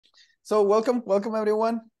So welcome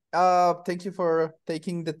everyone. Thank you for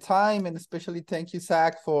taking the time, and especially thank you,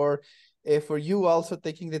 Zach, for you also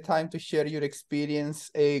taking the time to share your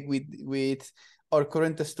experience with our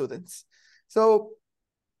current students. So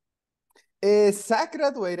Zach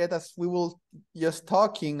graduated, as we were just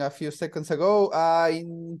talking a few seconds ago,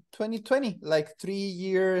 in 2020, like 3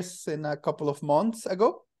 years and a couple of months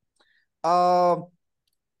ago. I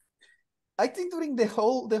think during the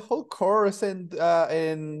whole course and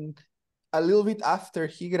a little bit after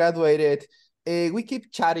he graduated, we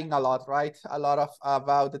keep chatting a lot, right? A lot of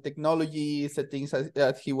about the technologies, the things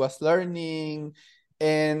that he was learning,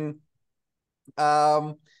 and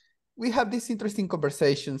um, we have these interesting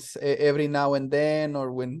conversations every now and then,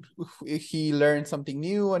 or when he learns something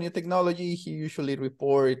new, a new technology, he usually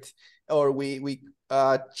reports, or we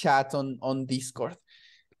chat on Discord.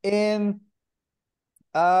 And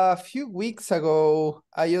a few weeks ago,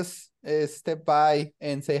 I just stepped by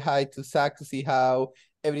and say hi to Zach to see how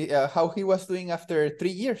he was doing after 3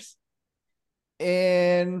 years.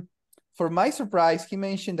 And for my surprise, he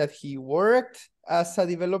mentioned that he worked as a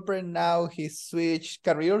developer and now he switched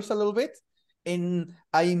careers a little bit. And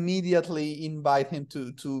I immediately invite him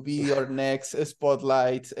to be our next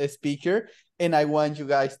spotlight speaker. And I want you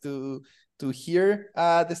guys to hear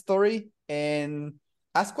the story and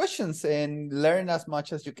ask questions and learn as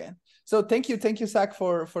much as you can. So thank you, Zach,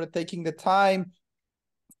 for taking the time.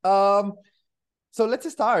 So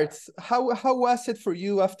let's start. How was it for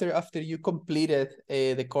you after you completed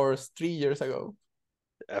the course 3 years ago?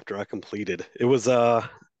 After I completed. It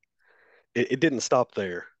didn't stop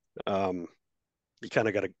there. Um, you kind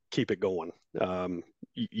of got to keep it going.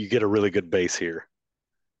 You get a really good base here.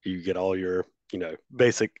 You get all your,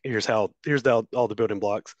 basic. All the building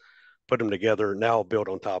blocks, put them together. Now build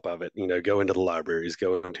on top of it. Go into the libraries,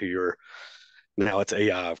 go into your. Now it's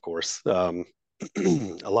AI, of course. A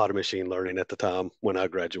lot of machine learning at the time when I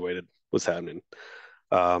graduated was happening.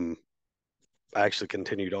 Um, I actually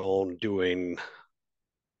continued on doing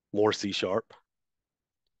more C sharp.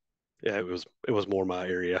 Yeah, it was more my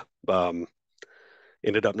area.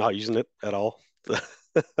 Ended up not using it at all,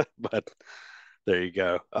 but there you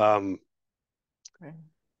go. Okay.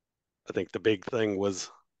 I think the big thing was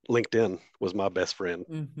LinkedIn was my best friend.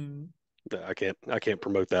 Mm-hmm. I can't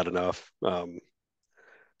promote that enough.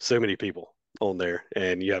 So many people on there,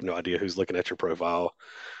 and you have no idea who's looking at your profile,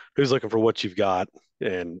 who's looking for what you've got,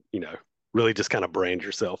 and really just kind of brand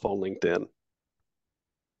yourself on LinkedIn.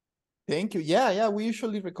 Thank you. Yeah. We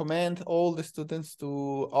usually recommend all the students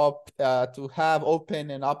to have open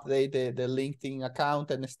and update the LinkedIn account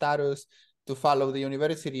and status, to follow the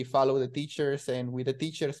university, follow the teachers, and with the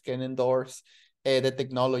teachers can endorse the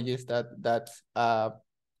technologies that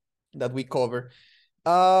we cover.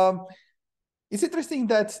 Um, it's interesting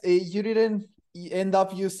that you didn't end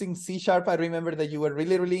up using C sharp. I remember that you were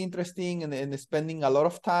really, really interesting and spending a lot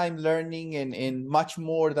of time learning and much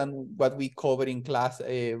more than what we covered in class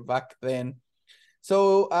back then.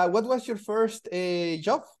 So what was your first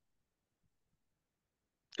job?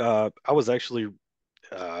 I was actually,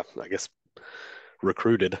 I guess,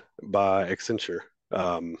 recruited by Accenture.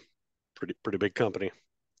 Um, pretty big company.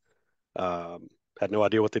 Um, had no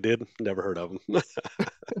idea what they did. Never heard of them.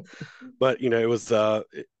 But it was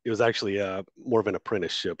actually more of an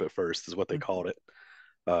apprenticeship at first, is what they called it.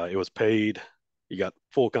 It was paid. You got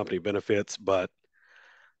full company benefits, but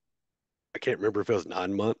I can't remember if it was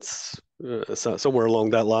 9 months, somewhere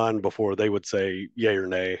along that line before they would say yay or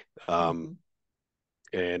nay. Mm-hmm.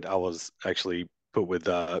 And I was actually put with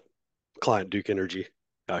Client Duke Energy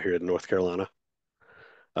out here in North Carolina.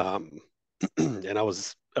 Um, and I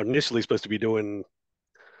was initially supposed to be doing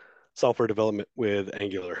software development with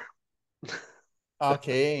Angular.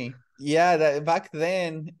 Okay. Yeah, back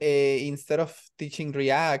then, instead of teaching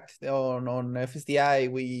React on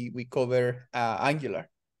FSDI, we cover Angular.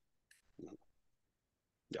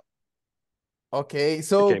 Yeah, Okay, it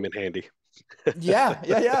so came in handy. yeah,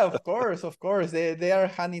 of course. They are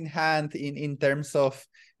hand in hand in terms of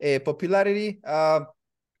popularity.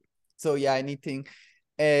 So yeah, anything,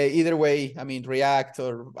 either way, I mean, React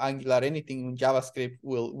or Angular, anything JavaScript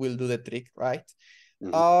will do the trick, right?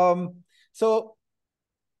 Mhm. So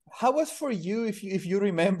how was for you, if you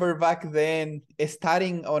remember back then,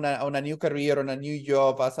 starting on a new career, on a new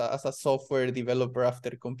job as a software developer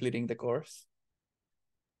after completing the course?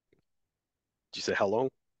 Did you say how long?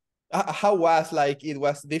 How was, like, it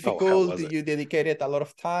was Oh, how difficult? was Did it? you dedicated a lot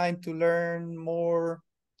of time to learn more?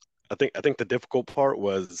 I think the difficult part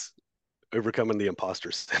was overcoming the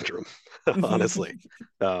imposter syndrome. Honestly,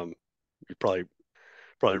 um, you probably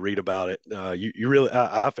read about it. You really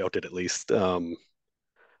I felt it at least a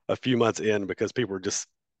few months in because people were just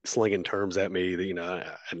slinging terms at me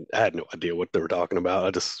that, I had no idea what they were talking about.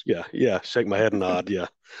 I just, yeah, shake my head and nod. Yeah,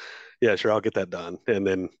 yeah, sure, I'll get that done. And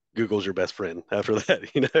then Google's your best friend after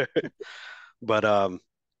that. But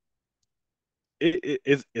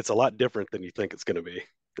it's a lot different than you think it's going to be.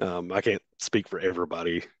 I can't speak for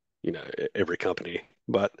everybody, every company,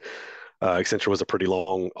 but Accenture was a pretty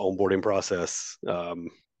long onboarding process.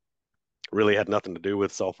 Really had nothing to do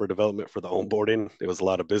with software development for the onboarding. It was a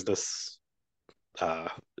lot of business uh,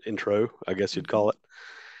 intro, I guess you'd call Mhm. it.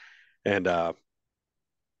 And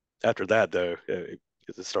after that, though, it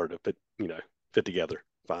started to fit together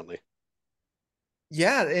finally.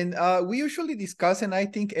 Yeah, and we usually discuss, and I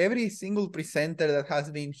think every single presenter that has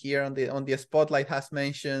been here on the spotlight has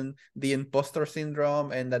mentioned the imposter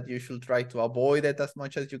syndrome, and that you should try to avoid it as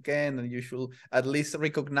much as you can, and you should at least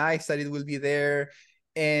recognize that it will be there,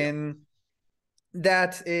 Yeah. and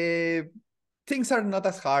that things are not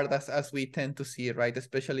as hard as we tend to see, right?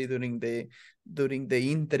 Especially during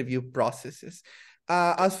the interview processes.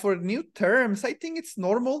 Yep. As for new terms, I think it's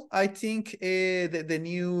normal. I think the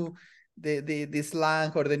new the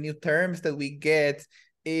slang or the new terms that we get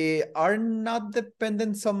are not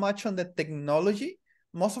dependent so much on the technology.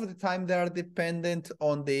 Most of the time, they are dependent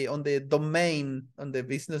on the domain, on the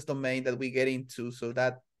business domain that we get into. So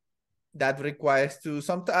that requires to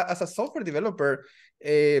some as a software developer.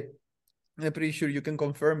 Uh, I'm pretty sure you can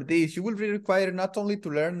confirm this. You will be required not only to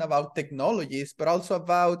learn about technologies, but also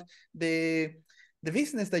about the the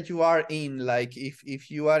business that you are in. Like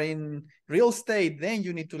if you are in real estate, then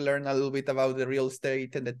you need to learn a little bit about the real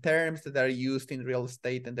estate and the terms that are used in real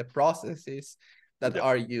estate and the processes that Yep.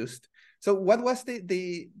 are used. So what was the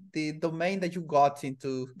domain that you got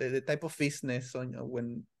into, the type of business on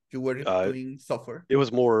when you were Uh, doing software? it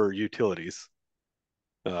was more utilities,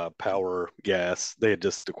 power, gas. They had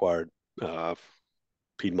just acquired uh,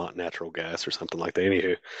 Piedmont Natural Gas or something like that.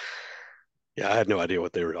 Anywho, yeah, I had no idea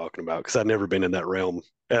what they were talking about because I'd never been in that realm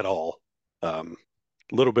at all. A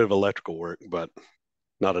little bit of electrical work, but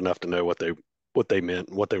not enough to know what they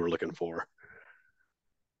meant, what they were looking for.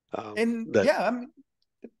 And That yeah, I mean,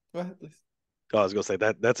 go ahead, please. I was gonna say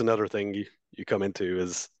that's another thing you come into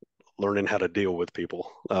is learning how to deal with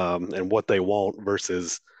people, and what they want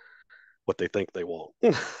versus what they think they want.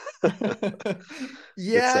 It's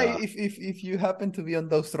Yeah, if you happen to be on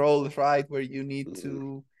those roles, right, where you need mm,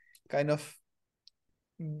 to kind of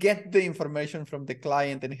get the information from the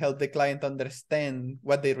client and help the client understand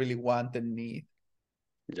what they really want and need.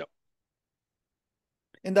 yep.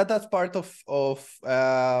 And that's part of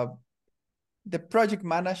the project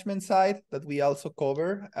management side that we also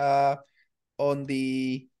cover on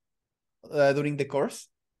the during the course.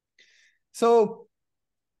 So,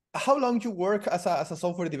 how long you work as a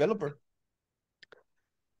software developer?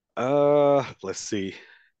 Let's see.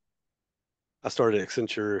 I started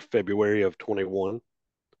Accenture February of 21,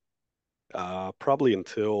 probably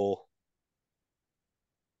until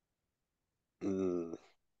mm,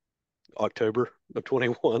 October of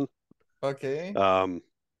 21. Okay. Um,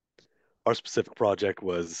 our specific project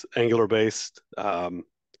was Angular based.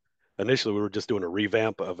 Initially, we were just doing a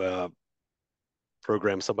revamp of a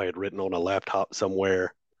program somebody had written on a laptop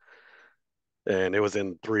somewhere, and it was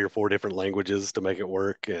in 3 or 4 different languages to make it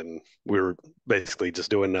work. And we were basically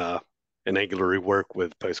just doing an Angular rework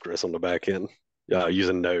with Postgres on the back end,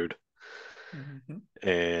 using Node. Mhm.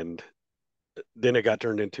 And then it got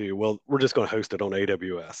turned into, well, we're just going to host it on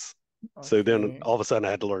AWS. So then Okay. all of a sudden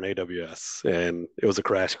I had to learn AWS, and it was a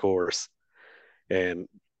crash course. And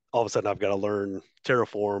all of a sudden I've got to learn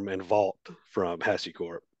Terraform and Vault from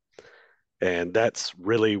HashiCorp. And that's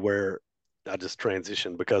really where I just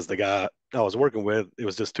transitioned because the guy I was working with, it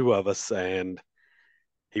was just two of us, and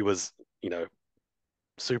he was, you know,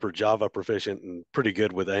 super Java proficient and pretty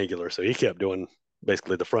good with Angular. So he kept doing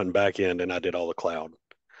basically the front and back end, and I did all the cloud.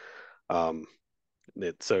 Um,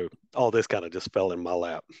 so all this kind of just fell in my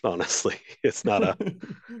lap, honestly. It's not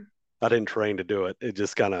I didn't train to do it. It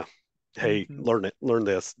just kind of, hey, Mhm. learn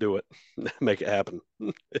this, do it, make it happen.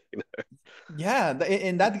 Yeah,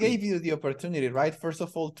 and that gave you the opportunity, right? First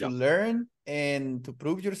of all, to Yeah. learn and to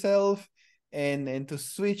prove yourself, and to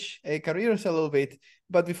switch careers a little bit.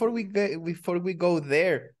 But before we go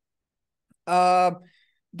there, uh,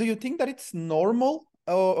 do you think that it's normal,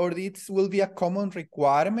 or it will be a common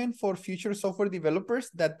requirement for future software developers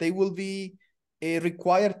that they will be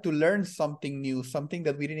required to learn something new, something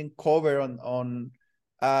that we didn't cover on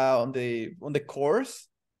the course?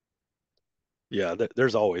 Yeah,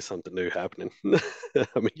 there's always something new happening.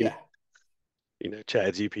 I mean, Yeah.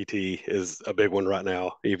 Chat GPT is a big one right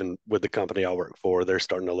now. Even with the company I work for, they're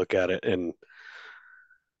starting to look at it and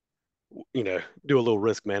do a little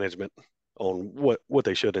risk management on what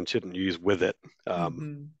they should and shouldn't use with it.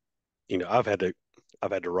 You know, I've had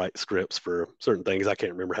to write scripts for certain things. I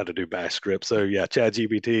can't remember how to do bash scripts. So yeah,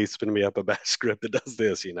 ChatGPT spin me up a bash script that does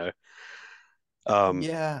this, you know. Um,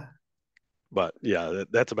 Yeah. but yeah,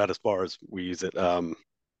 that's about as far as we use it.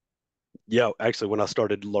 Yeah, actually, when I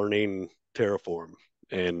started learning Terraform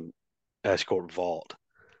and HashiCorp Vault,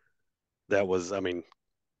 that was, I mean,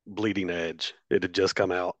 bleeding edge. It had just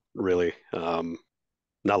come out, really.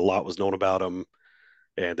 Not a lot was known about them,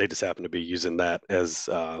 and they just happened to be using that as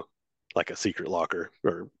like a secret locker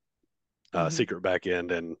or secret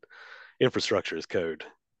backend and infrastructure as code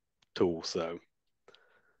tool. So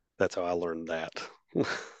that's how I learned that.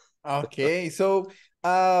 Okay.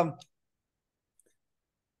 Um,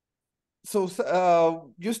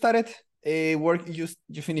 you started work.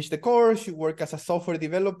 You finished the course. You work as a software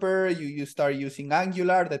developer. You start using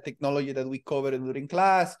Angular, the technology that we covered during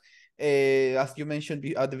class. As you mentioned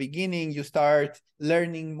at the beginning, you start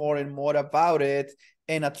learning more and more about it.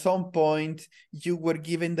 And at some point, you were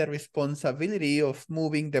given the responsibility of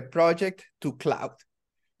moving the project to cloud.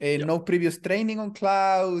 Yep. No previous training on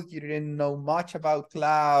cloud. You didn't know much about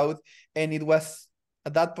cloud. And it was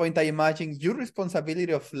at that point, I imagine, your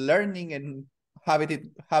responsibility of learning and have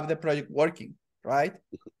the project working, right?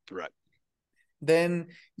 Right. Then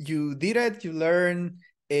you did it, you learned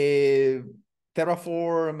Terraform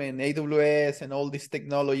and AWS and all these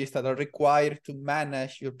technologies that are required to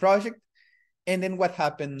manage your project. And then what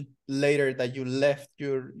happened later that you left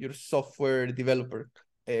your software developer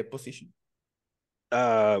position?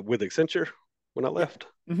 With Accenture when I Yeah. left,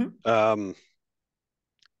 um,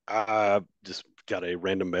 I just got a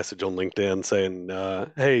random message on LinkedIn saying,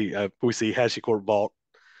 "Hey, we see HashiCorp Vault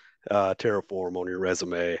Terraform on your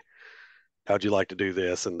resume. How'd you like to do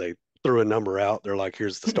this?" And they threw a number out. They're like,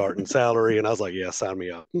 "Here's the starting salary," and I was like, "Yeah, sign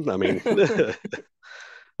me up." I mean,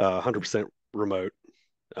 100% remote.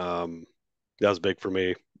 Um, that was big for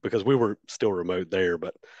me because we were still remote there,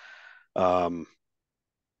 but um,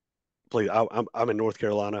 please, I'm in North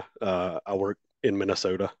Carolina. I work in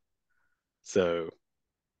Minnesota, so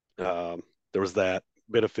um, there was that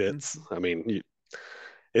benefits. I mean,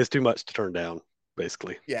 it's too much to turn down.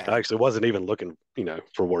 Basically, I Yeah. actually wasn't even looking, you know,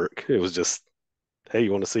 for work. It was just, hey,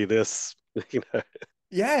 you want to see this? You know,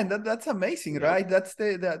 Yeah, and that's amazing, yeah. right? That's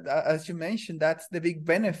that as you mentioned, that's the big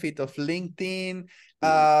benefit of LinkedIn.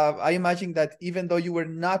 Mhm. I imagine that even though you were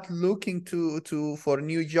not looking to for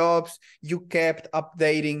new jobs, you kept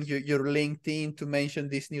updating your LinkedIn to mention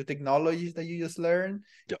these new technologies that you just learned,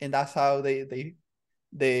 Yep. and that's how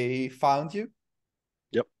they found you.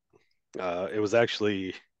 Yep. It was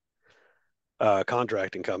actually a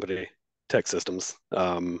contracting company, Tech Systems.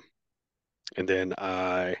 And then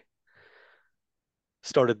I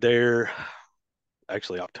started there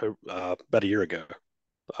actually October, about a year ago.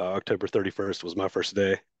 October 31st was my first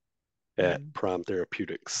day at Mhm. Prime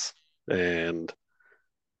Therapeutics. And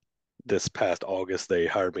this past August, they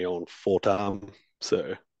hired me on full time.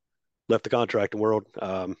 So left the contracting world.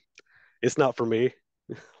 It's not for me.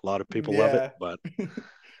 A lot of people love it, Yeah. but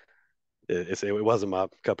it wasn't my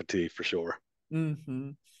cup of tea for sure.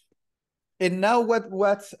 hmm And now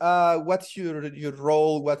what's your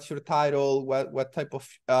role? What's your title? What type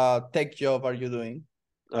of tech job are you doing?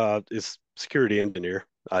 It's security engineer,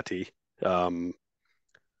 IT. Um,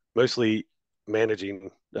 Mostly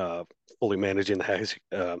managing, fully managing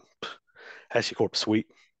the HashiCorp suite.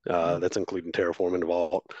 Mm. That's including Terraform and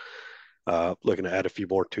Vault. Looking to add a few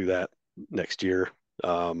more to that next year.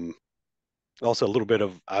 Um, Also, a little bit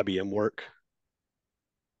of IBM work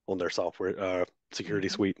on their software security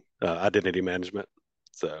Mhm. suite, identity management.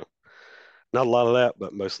 So not a lot of that,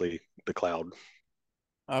 but mostly the cloud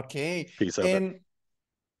Okay. piece of it. And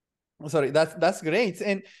sorry, that's great.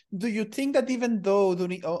 And do you think that even though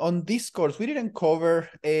on this course we didn't cover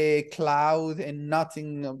a cloud and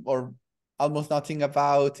nothing or almost nothing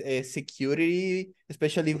about security,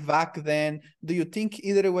 especially back then, do you think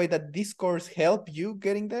either way that this course helped you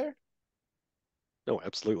getting there? Oh,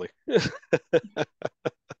 absolutely.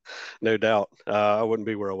 No doubt. I wouldn't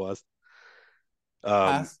be where I was.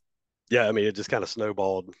 Um, As yeah, I mean, it just kind of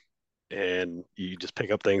snowballed and you just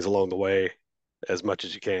pick up things along the way as much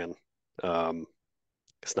as you can. Um,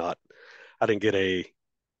 it's not, I didn't get any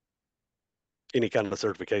kind of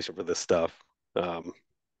certification for this stuff. Um,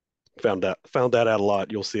 found that out a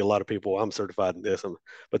lot. You'll see a lot of people, I'm certified in this,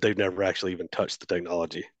 but they've never actually even touched the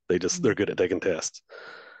technology. They're good at Mhm. taking tests.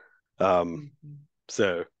 Um, Mhm.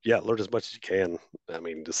 so yeah, learn as much as you can. I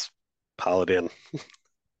mean, just pile it in.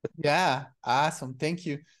 Yeah, awesome. Thank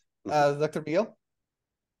you. Mhm. Dr. Miguel,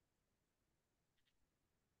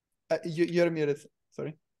 you're muted.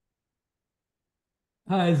 Sorry.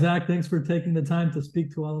 Hi, Zach. Thanks for taking the time to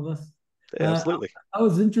speak to all of us. Uh, Absolutely. I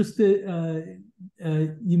was interested.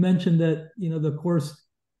 You mentioned that the course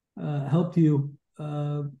helped you,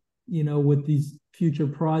 with these future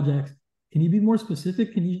projects. Can you be more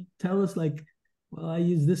specific? Can you tell us, like, well, I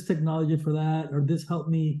use this technology for that, or this helped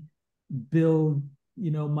me build,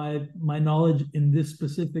 my knowledge in this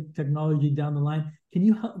specific technology down the line? Can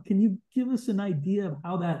you give us an idea of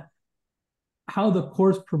how the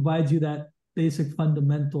course provides you that basic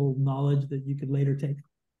fundamental knowledge that you could later take,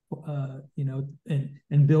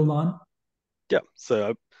 and build on? Yeah.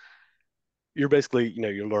 So you're basically,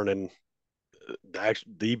 you're learning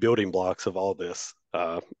the building blocks of all this.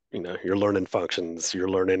 You're learning functions. You're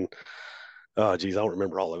learning. Oh, geez, I don't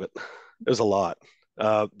remember all of it. There's a lot.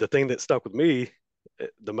 The thing that stuck with me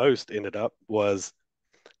the most ended up was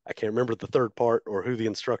I can't remember the third part or who the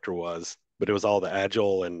instructor was, but it was all the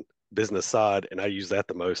agile and business side, and I use that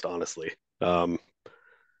the most, honestly. Um,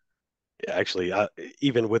 actually,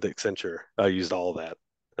 even with Accenture, I used all of that.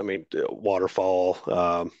 I mean, waterfall.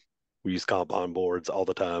 We use Kanban boards all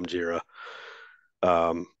the time, Jira.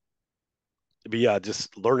 Um, but yeah,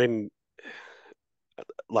 just learning,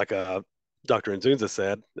 like Dr. Nzunza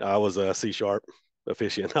said, I was a C sharp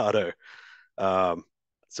aficionado. Um,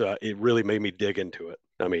 so it really made me dig into it.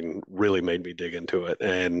 I mean, really made me dig into it.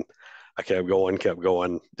 And I kept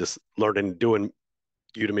going, just learning, doing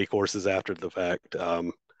Udemy courses after the fact,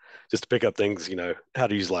 just to pick up things, how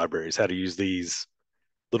to use libraries, how to use these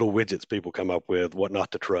little widgets people come up with, what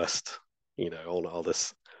not to trust, on all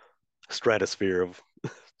this stratosphere of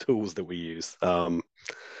tools that we use.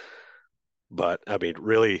 But I mean,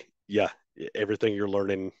 really, yeah, everything you're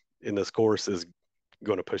learning in this course is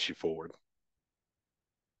going to push you forward.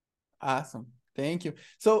 Awesome. Thank you.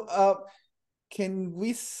 So, can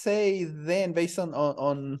we say then, based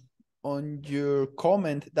on your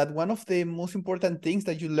comment, that one of the most important things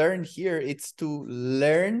that you learn here is to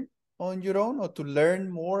learn on your own or to learn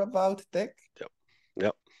more about tech? Yep.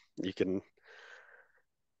 Yep. You can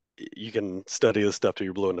you can study this stuff till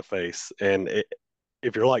you're blue in the face. And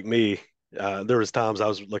if you're like me, there was times I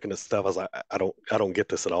was looking at stuff. I was like, I don't get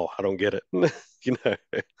this at all. I don't get it. you know,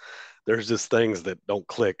 there's just things that don't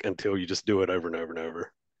click until you just do it over and over and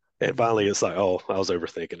over. And finally, Mhm. it's like, oh, I was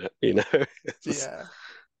overthinking it. It's just Yeah.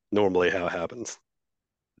 normally how it happens.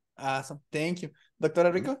 Awesome. Thank you. Dr.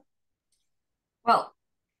 Mhm. Rico? Well,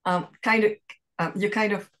 kind of, you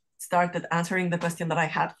kind of started answering the question that I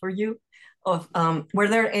had for you of were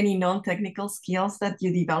there any non-technical skills that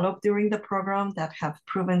you developed during the program that have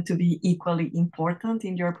proven to be equally important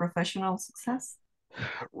in your professional success?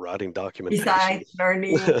 Writing documentation. Besides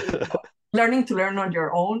learning to learn on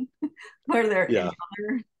your own, were there any Yeah,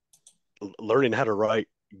 other? learning how to write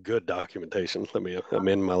good documentation. Let me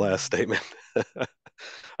amend my last statement.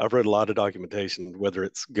 I've read a lot of documentation, whether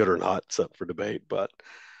it's good or not, it's up for debate, but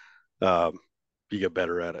um, you get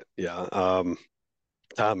better at it. Yeah.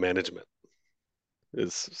 Time management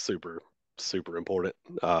is super, super important,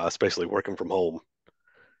 especially working from home.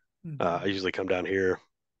 I Mhm. usually come down here.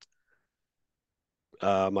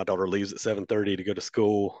 My daughter leaves at 7:30 to go to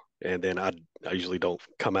school, and then I usually don't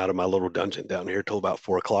come out of my little dungeon down here till about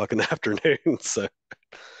 4 o'clock in the afternoon. So,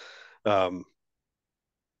 um,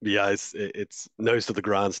 yeah, it's nose to the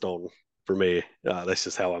grindstone for me. That's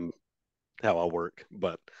just how I work.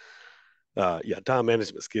 But yeah, time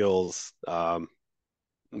management skills,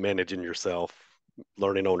 managing yourself,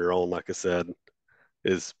 learning on your own, like I said,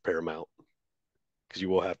 is paramount because you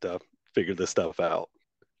will have to figure this stuff out.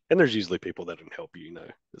 And there's usually people that can help you.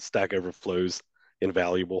 Stack Overflow's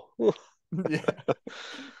invaluable. Yeah. I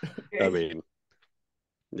Okay, mean,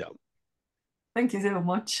 yeah. thank you so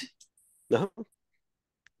much. No,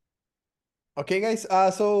 Okay, guys.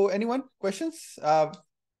 So anyone questions?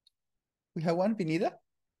 We have one, Pineda.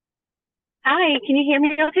 Hi, can you hear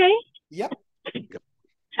me okay? Yep.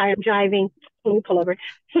 Sorry, I'm driving. Can you pull over?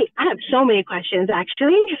 Hey, I have so many questions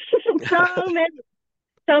actually. so many,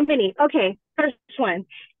 so many. Okay, first one.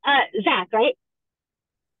 Zach, right?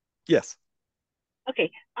 yes, Okay.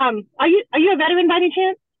 Are you a veteran by any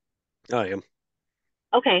chance? I am.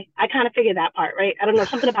 Okay, I kind of figured that part, right? I don't know,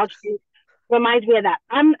 something about you reminds me of that.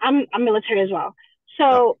 I'm military as well. No,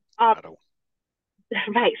 So I don't.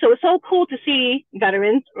 right. So it's so cool to see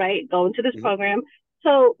veterans, right, go into this Mhm. program.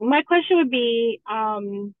 So my question would be,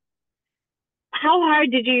 how hard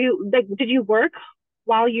did you work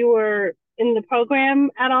while you were in the program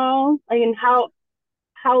at all? I mean, how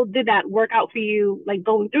did that work out for you, like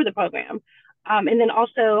going through the program? And then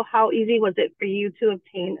also, how easy was it for you to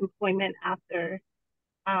obtain employment after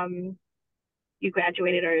um, you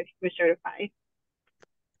graduated or were certified?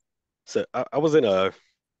 So I was in a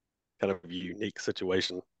kind of a unique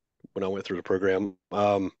situation when I went through the program.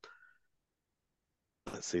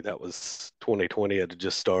 Let's see, that was 2020. It had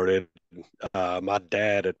just started. My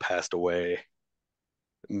dad had passed away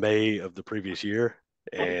May of the previous year,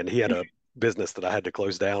 and he had a business that I had to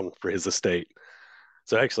close down for his estate.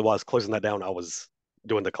 So actually, while I was closing that down, I was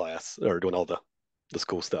doing the class or doing all the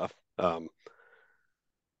school stuff.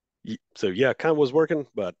 So yeah, kind of was working,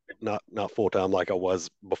 but not full time like I was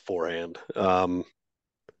beforehand.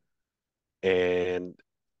 And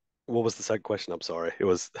what was the second question? I'm sorry. It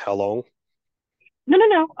was how long? No.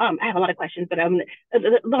 I have a lot of questions, but no,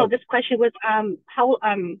 Oh, this question was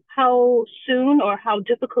how soon or how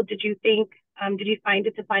difficult did you think did you find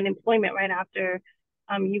it to find employment right after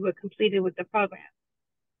you were completed with the program?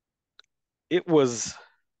 it was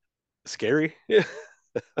scary.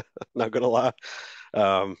 Not gonna lie.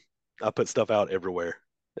 Um, I put stuff out everywhere.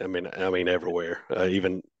 I mean everywhere.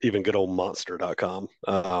 Even good old monster.com.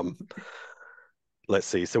 Let's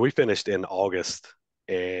see. So we finished in August,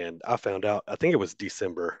 and I found out, I think it was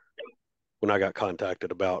December when I got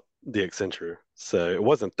contacted about the Accenture. So it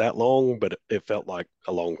wasn't that long, but it felt like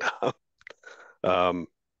a long time. Um,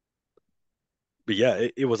 but yeah,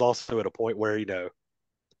 it was also at a point where,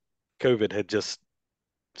 COVID had just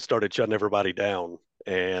started shutting everybody down,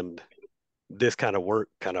 and this kind of work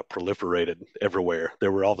kind of proliferated everywhere.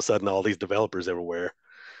 There were all of a sudden all these developers everywhere,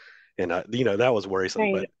 and that was worrisome,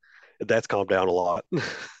 Right. but that's calmed down a lot.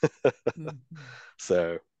 Mhm.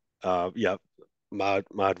 So, yeah, my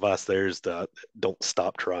advice there is to don't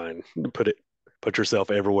stop trying. Put yourself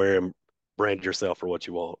everywhere and brand yourself for what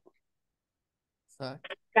you want. So,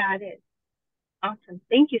 Got it. Awesome.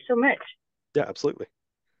 Thank you so much. Yeah, absolutely.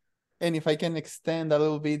 and if I can extend a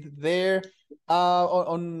little bit there,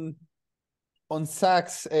 on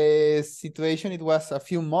Zach's situation, it was a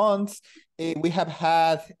few months. We have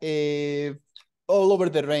had all over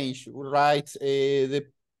the range, right?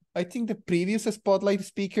 I think the previous Spotlight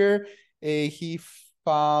speaker, he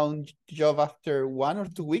found job after 1 or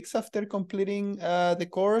 2 weeks after completing the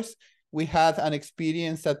course. We had an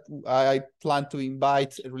experience that I plan to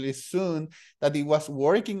invite really soon, that he was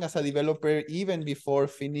working as a developer even before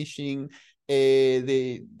finishing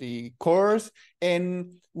the course.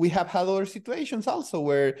 And we have had other situations also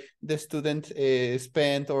where the student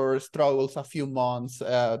spent or struggles a few months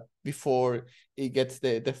before he gets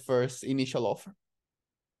the first initial offer.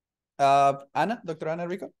 Dr. Ana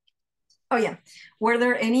Rico? Oh yeah. Were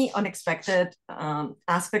there any unexpected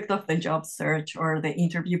aspect of the job search or the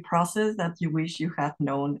interview process that you wish you had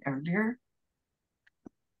known earlier?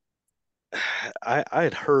 I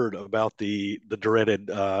had heard about the dreaded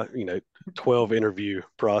 12 interview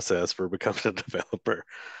process for becoming a developer.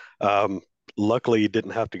 Um, Luckily,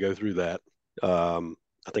 didn't have to go through that.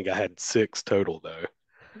 I think I had 6 total though.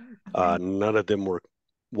 None of them were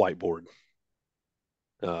whiteboard,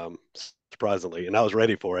 surprisingly, and I was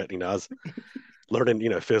ready for it. I was learning,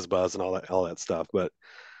 FizzBuzz and all that stuff, but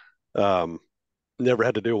um, never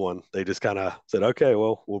had to do one. They just kind of said, "Okay,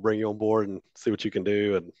 well, we'll bring you on board and see what you can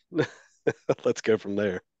do, and let's go from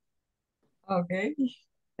there." Okay, Yeah.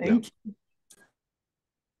 thank you.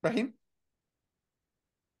 Rahim?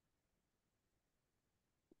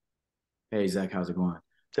 Hey Zach, how's it going?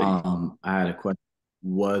 Hey. I had a question.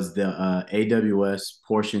 Was the AWS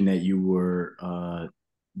portion that you were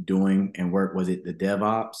doing and work, was it the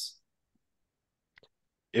DevOps?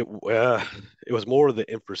 It was more of the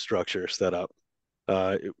infrastructure setup.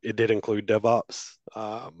 It did include DevOps.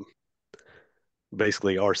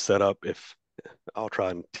 Basically, our setup, if I'll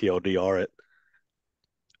try and TLDR it,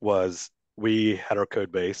 was we had our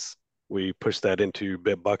code base. We pushed that into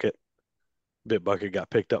Bitbucket. Bitbucket got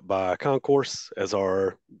picked up by Concourse as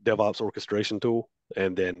our DevOps orchestration tool,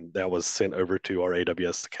 and then that was sent over to our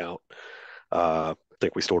AWS account. I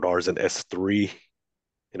think we stored ours in S3,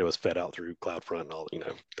 and it was fed out through CloudFront and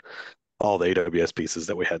all the AWS pieces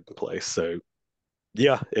that we had in place. So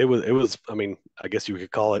yeah, it was. I mean, I guess you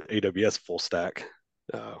could call it AWS full stack,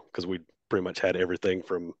 because we pretty much had everything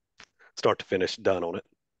from start to finish done on it.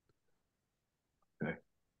 Okay.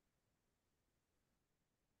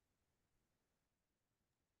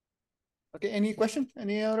 Okay, any question?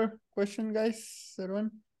 Any other question, guys?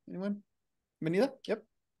 Everyone? Anyone? Benita? Yep.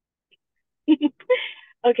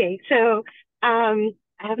 Okay, so I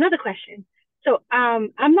have another question. So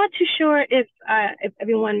I'm not too sure if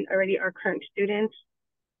everyone already are current students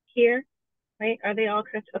here, right? Are they all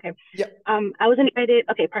current? Okay. Yep. I was invited.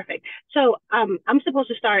 Okay, perfect. So I'm supposed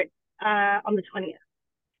to start on the 20th,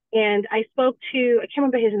 and I spoke to, I can't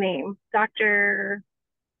remember his name, Dr.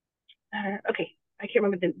 Okay, I can't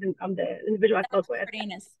remember the individual I spoke with.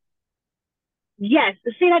 Cardenas. Yes,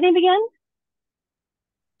 say that name again.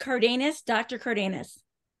 Cardenas, Dr. Cardenas.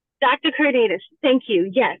 Dr. Cardenas, thank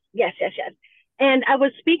you. Yes. And I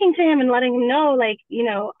was speaking to him and letting him know, like, you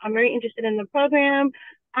know, I'm very interested in the program.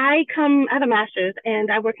 I have a master's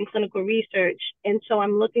and I work in clinical research. And so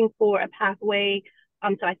I'm looking for a pathway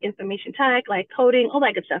to like information tech, like coding, all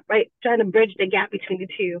that good stuff, right? Trying to bridge the gap between the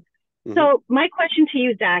two. Mm-hmm. So my question to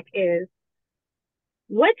you, Zach, is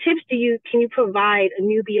what tips can you provide a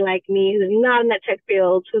newbie like me who's not in that tech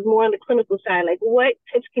field, who's more on the clinical side? Like what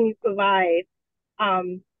tips can you provide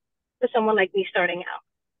for someone like me starting out?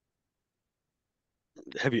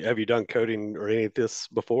 Have you done coding or any of this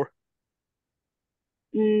before?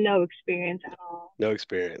 No experience at all. No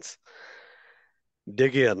experience.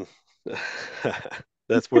 Dig in.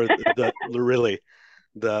 That's where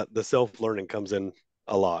the self-learning comes in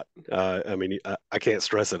a lot. I mean, I can't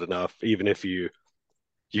stress it enough. Even if you've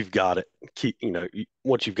got it,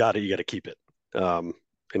 once you've got it, you got to keep it. And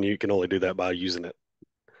you can only do that by using it.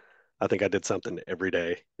 I think I did something every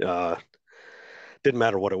day. Didn't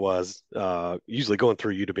matter what it was. Usually going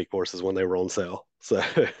through Udemy courses when they were on sale. So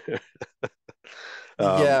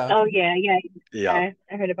yeah. Oh yeah. I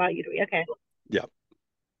heard about Udemy. Okay. Yeah.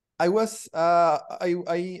 I was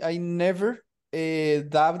I never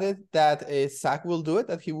doubted that Zach will do it,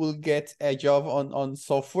 that he will get a job on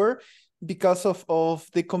software because of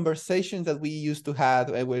the conversations that we used to have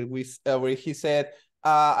where he said,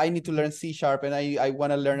 I need to learn C# and I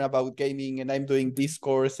want to learn about gaming and I'm doing this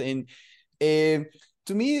course. And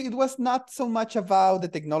to me, it was not so much about the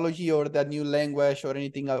technology or the new language or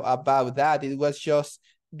anything about that. It was just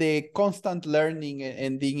the constant learning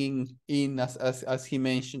and digging in, as he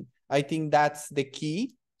mentioned. I think that's the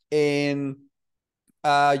key. And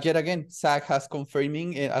yet again, Zach has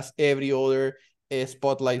confirming, as every other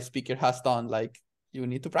Spotlight speaker has done, like, you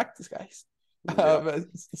need to practice, guys. Yeah.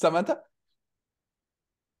 Samantha?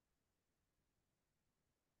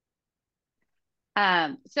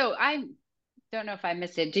 So I don't know if I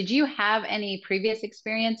missed it. Did you have any previous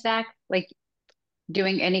experience, Zach, like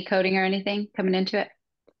doing any coding or anything coming into it?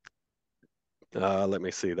 Let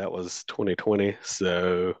me see. That was 2020.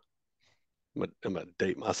 So I'm gonna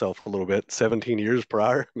date myself a little bit. 17 years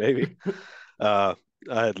prior, maybe. I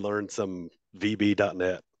had learned some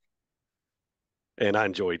VB.net, and I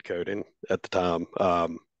enjoyed coding at the time.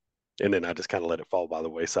 And then I just kind of let it fall by the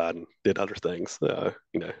wayside and did other things. A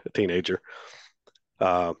teenager.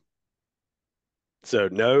 So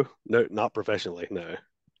no, not professionally, no.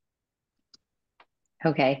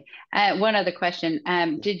 Okay. One other question.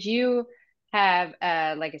 Did you have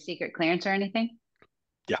like a secret clearance or anything?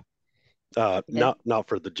 Yeah. Not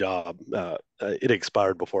for the job. It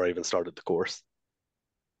expired before I even started the course.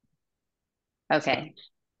 Okay. So,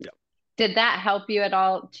 yeah. Did that help you at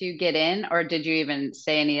all to get in, or did you even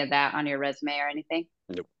say any of that on your resume or anything?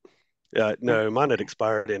 Nope. No, mine had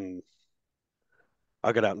expired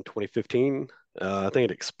I got out in 2015. I think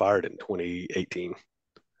it expired in 2018.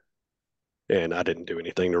 And I didn't do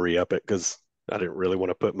anything to re-up it because I didn't really want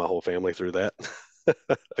to put my whole family through that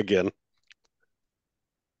again.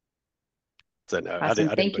 So no, Awesome.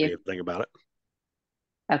 I didn't put anything about it.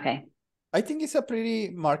 Okay. I think it's a pretty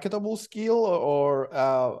marketable skill or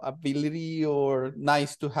ability or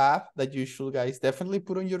nice to have that you should, guys, definitely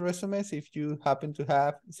put on your resumes if you happen to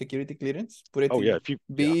have security clearance. Put it in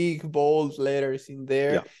big, bold letters in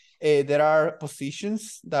there. Yeah. There are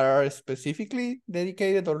positions that are specifically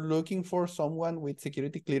dedicated or looking for someone with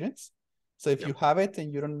security clearance. So if you have it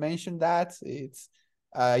and you don't mention that,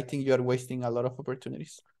 I think you are wasting a lot of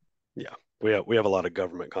opportunities. Yeah. We have a lot of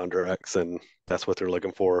government contracts, and that's what they're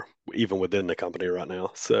looking for, even within the company right now.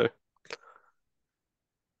 So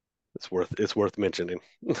it's worth mentioning.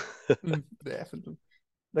 Definitely.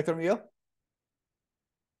 Dr. Miguel?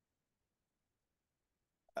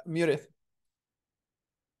 Muted.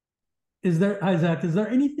 Hi, Zach, is there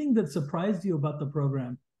anything that surprised you about the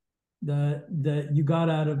program that you got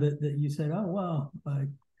out of it that you said, oh, wow, like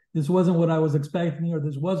this wasn't what I was expecting, or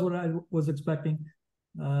this was what I was expecting?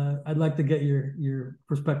 I'd like to get your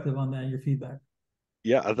perspective on that, your feedback.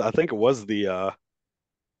 Yeah, I think it was the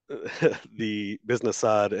the business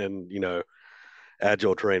side and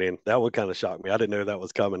agile training. That would kind of shock me. I didn't know that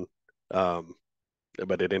was coming,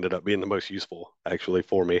 but it ended up being the most useful actually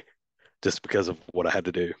for me, just because of what I had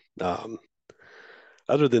to do.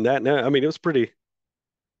 Other than that, no, I mean it was pretty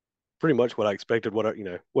much what I expected. What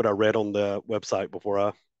I read on the website before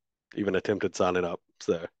I even attempted signing up.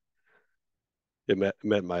 So it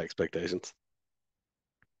met my expectations.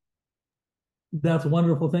 That's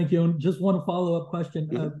wonderful. Thank you. And just one follow-up question.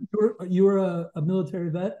 Mm-hmm. You were a military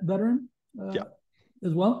veteran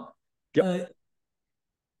as well? Yep.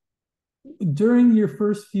 During your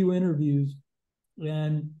first few interviews,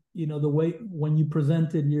 and the way when you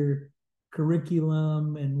presented your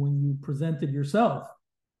curriculum and when you presented yourself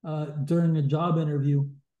during a job interview,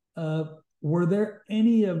 were there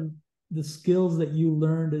any of the skills that you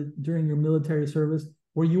learned during your military service,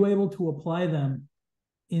 were you able to apply them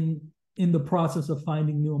in the process of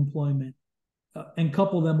finding new employment, and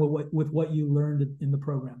couple them with what you learned in the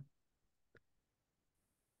program?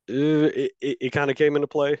 It kind of came into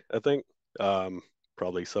play, I think,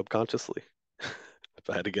 probably subconsciously, if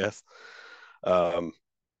I had to guess. Um,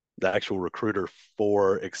 the actual recruiter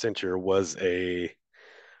for Accenture was a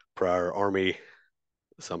prior Army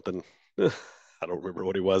something. I don't remember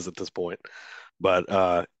what he was at this point,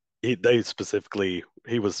 but he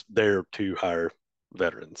was there to hire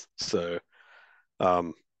veterans. So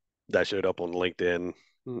that showed up on LinkedIn,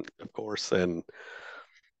 of course. And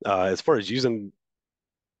as far as using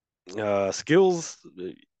skills,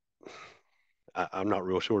 I'm not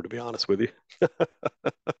real sure, to be honest with you.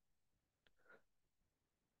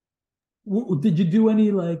 Did you do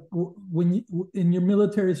any, like, when you in your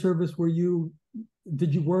military service,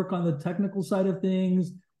 did you work on the technical side of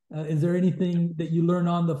things? Is there anything that you learn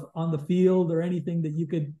on the field, or anything that you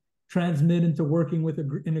could transmit into working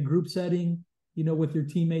in a group setting, with your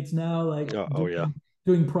teammates now, like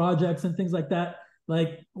doing projects and things like that?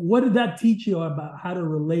 Like, what did that teach you about how to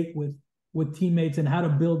relate with teammates and how to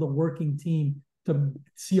build a working team to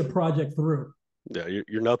see a project through? Yeah,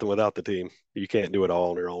 you're nothing without the team. You can't do it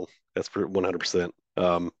all on your own. That's for 100%.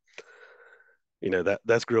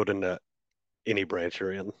 That's grilled into any branch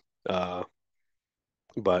you're in.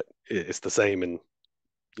 But it's the same in,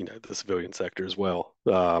 the civilian sector as well.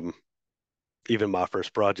 Even my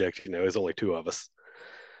first project, is only two of us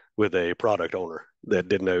with a product owner that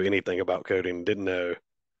didn't know anything about coding, didn't know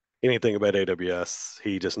anything about AWS.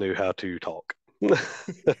 He just knew how to talk.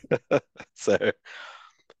 So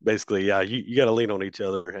basically, yeah, you got to lean on each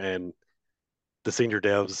other, and the senior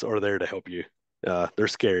devs are there to help you. They're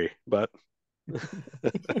scary, but they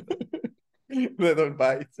don't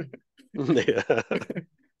bite. Yeah.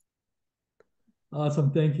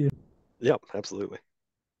 Awesome. Thank you. Yep, absolutely.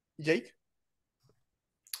 Jake?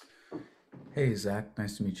 Hey, Zach.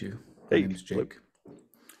 Nice to meet you. Hey, My name's Jake.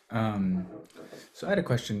 So I had a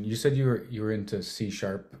question. You said you were into C#,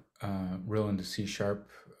 real into C#,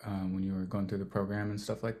 when you were going through the program and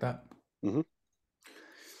stuff like that. Mm-hmm.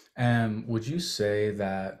 Would you say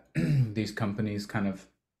that these companies kind of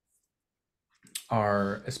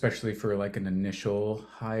are, especially for like an initial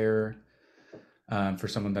hire, for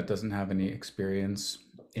someone that doesn't have any experience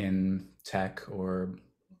in tech or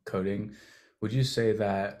coding, would you say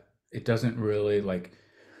that it doesn't really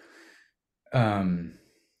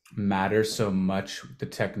matter so much the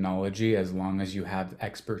technology, as long as you have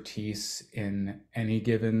expertise in any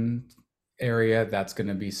given area? That's going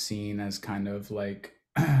to be seen as kind of like,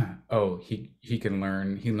 oh, he can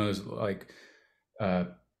learn, he knows like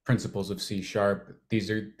principles of C#.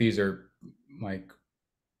 These are like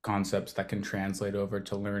concepts that can translate over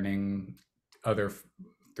to learning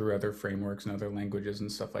through other frameworks and other languages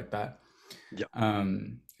and stuff like that. Yeah.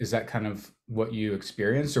 Is that kind of what you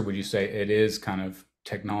experienced, or would you say it is kind of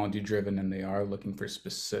technology driven and they are looking for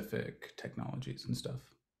specific technologies and stuff?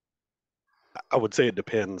 I would say it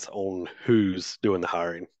depends on who's doing the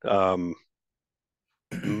hiring.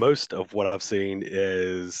 Most of what I've seen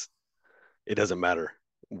is it doesn't matter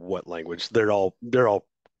what language. They're all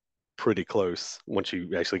pretty close once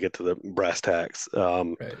you actually get to the brass tacks.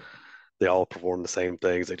 Right. They all perform the same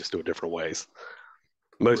things. They just do it different ways.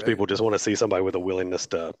 Most people just want to see somebody with a willingness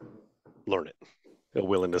to learn it, a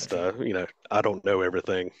willingness to, I don't know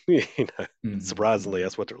everything. Surprisingly,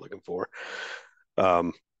 that's what they're looking for.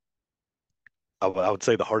 I would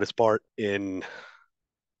say the hardest part in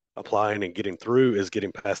applying and getting through is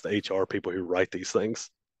getting past the HR people who write these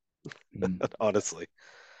things, honestly,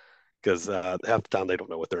 because half the time they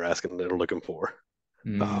don't know what they're asking, they're looking for.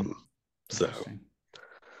 So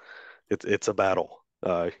it's a battle.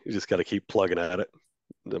 You just got to keep plugging at it.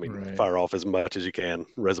 I mean, fire off as much as you can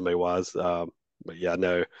resume wise. But yeah,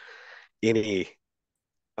 no,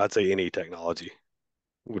 I'd say any technology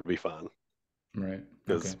would be fine. Right.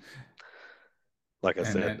 Because like I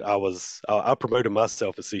said, I promoted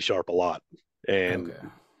myself as C# a lot, and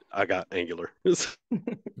I got Angular.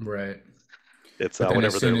 Right. It's but then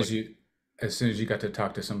whenever as soon as you got to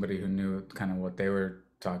talk to somebody who knew kind of what they were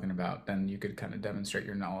talking about, then you could kind of demonstrate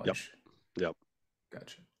your knowledge. Yep.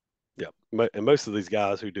 Gotcha. Yep. And most of these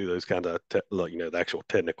guys who do those kind of the actual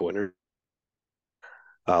technical interviews,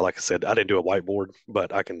 like I said, I didn't do a whiteboard,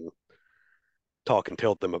 but I can talk and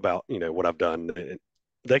tell them about what I've done, and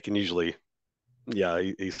they can usually yeah,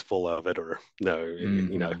 he's full of it, or no,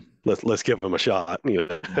 you know, let's give him a shot. You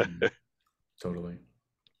know. Totally.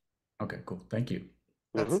 Okay, cool. Thank you.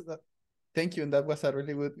 Thank you, and that was a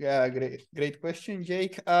really good, great question,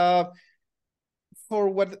 Jake. For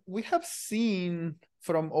what we have seen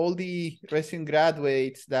from all the recent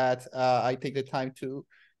graduates that I take the time to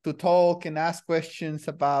talk and ask questions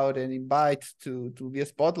about and invite to be a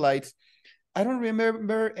spotlight, I don't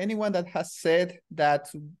remember anyone that has said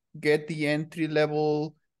that to get the entry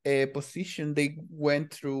level position, they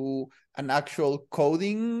went through an actual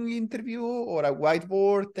coding interview or a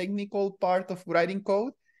whiteboard technical part of writing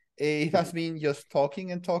code. It has been just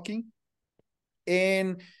talking and talking.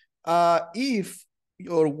 And if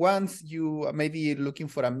or once you may be looking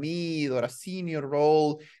for a mid or a senior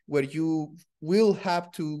role where you will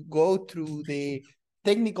have to go through the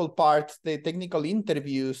technical parts, the technical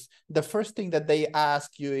interviews, the first thing that they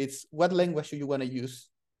ask you is what language do you want to use?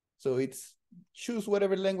 So it's choose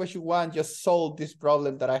whatever language you want, just solve this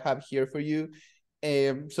problem that I have here for you.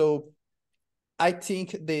 So I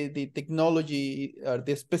think the technology,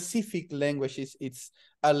 the specific languages, it's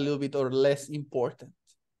a little bit or less important,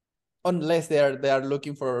 unless they are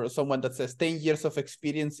looking for someone that says 10 years of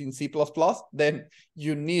experience in C++, then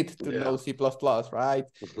you need to know C++, right?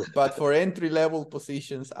 But for entry level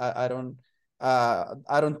positions, I don't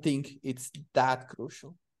think it's that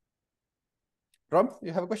crucial. Rob,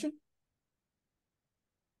 you have a question?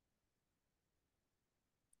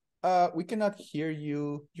 We cannot hear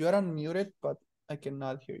you. You are unmuted, but I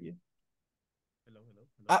cannot hear you. Hello.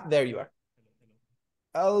 Ah, there you are.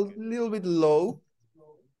 A little bit low.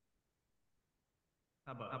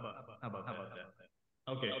 How about that?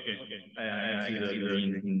 Okay. I see the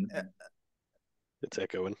green. It's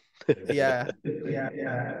echoing. Yeah.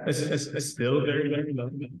 It's still very low.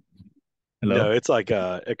 Hello? No, it's like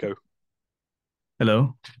echo.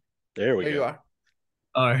 Hello? There we go. You are.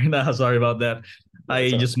 All right, no, sorry about that.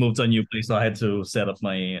 I just moved to a new place, so I had to set up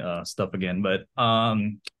my stuff again. But my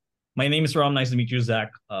name is Rom. Nice to meet you,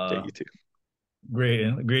 Zach. Yeah, you too.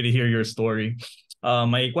 Great to hear your story.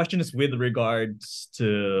 My question is with regards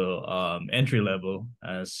to entry level,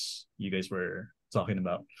 as you guys were talking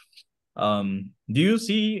about. Do you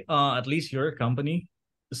see at least your company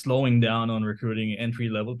slowing down on recruiting entry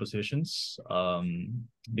level positions?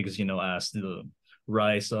 Because as the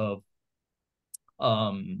rise of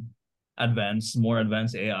more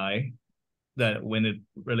advanced AI, that when it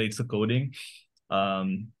relates to coding,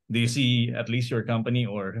 do you see at least your company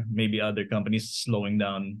or maybe other companies slowing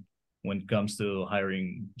down when it comes to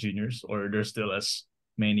hiring juniors, or there's still as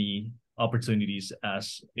many opportunities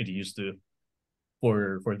as it used to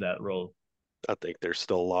for that role? I think there's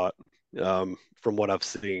still a lot. From what I've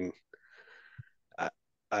seen,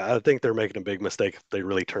 I think they're making a big mistake if they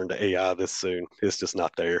really turn to AI this soon. It's just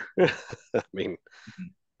not there. I mean,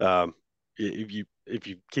 if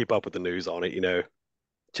you keep up with the news on it,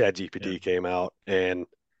 ChatGPT came out and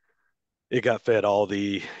it got fed all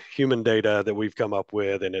the human data that we've come up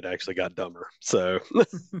with, and it actually got dumber. So,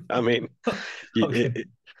 I mean,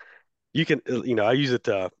 you can, I use it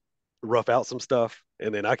to rough out some stuff,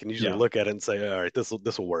 and then I can usually look at it and say, all right, this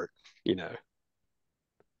will work,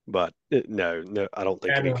 But no, I don't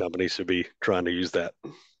think any company should be trying to use that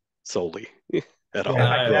solely at all.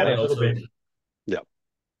 I could add a little bit. Yeah.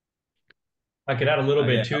 I could add a little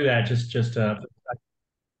bit to that.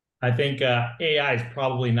 I think AI is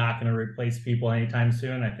probably not going to replace people anytime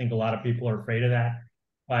soon. I think a lot of people are afraid of that.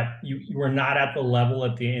 But you are not at the level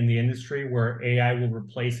in the industry where AI will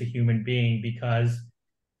replace a human being, because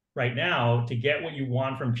right now, to get what you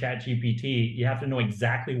want from ChatGPT, you have to know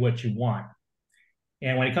exactly what you want.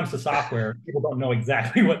 And when it comes to software, people don't know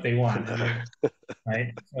exactly what they want,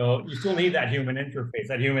 right? So you still need that human interface,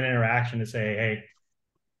 that human interaction to say, hey,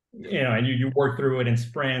 and you work through it in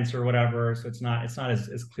sprints or whatever. So it's not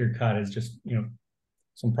as clear cut as just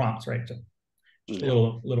some prompts, right? So just a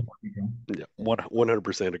little more detail. Yeah,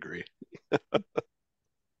 100% agree.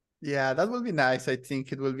 Yeah, that will be nice. I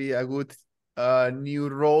think it will be a good new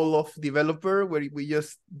role of developer, where we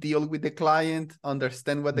just deal with the client,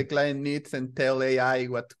 understand what the client needs, and tell AI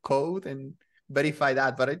what to code and verify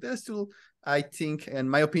that. But I think,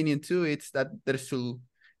 and my opinion too, it's that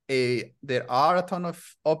there are a ton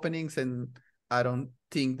of openings, and I don't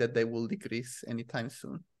think that they will decrease anytime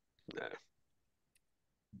soon. No.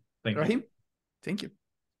 Thank Rahim, you. thank you.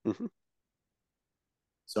 Mm-hmm.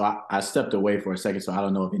 So I stepped away for a second, so I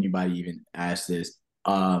don't know if anybody even asked this.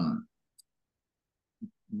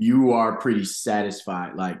 You are pretty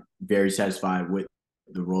satisfied, like very satisfied with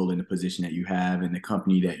the role and the position that you have and the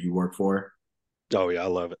company that you work for? Oh yeah, I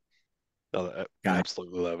love it. I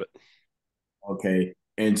absolutely love it. Okay.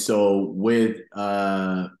 And so with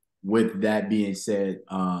that being said,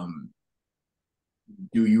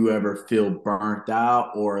 do you ever feel burnt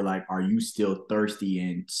out, or like are you still thirsty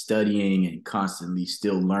and studying and constantly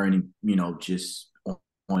still learning, just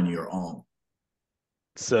on your own?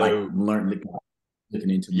 Like So looking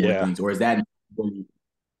into more yeah, things, or is that really,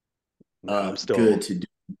 no, good to do?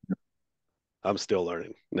 I'm still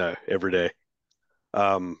learning. No, every day.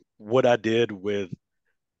 What I did with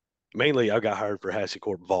mainly I got hired for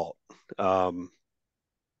HashiCorp Vault. Um,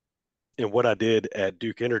 and what I did at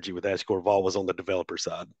Duke Energy with HashiCorp Vault was on the developer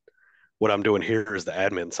side. What I'm doing here is the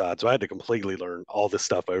admin side. So I had to completely learn all this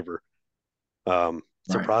stuff over. Right.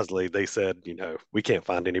 Surprisingly, they said, we can't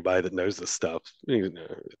find anybody that knows this stuff.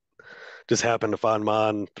 Just happened to find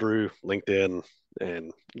mine through LinkedIn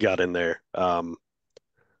and got in there. So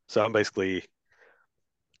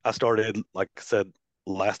I started, like I said,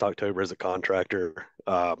 last October as a contractor,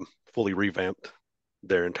 fully revamped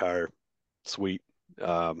their entire suite.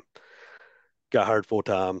 Got hired full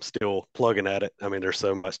time, still plugging at it. I mean, there's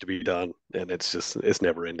so much to be done, and it's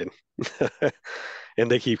never ending. And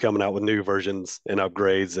they keep coming out with new versions and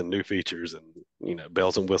upgrades and new features and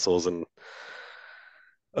bells and whistles and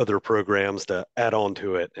other programs to add on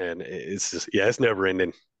to it. And it's just it's never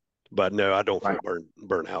ending. But no, I don't feel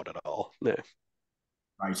burnt out at all. No.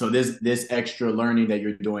 Right. So this extra learning that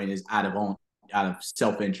you're doing is out of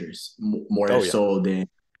self-interest more so than,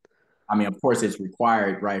 I mean, of course it's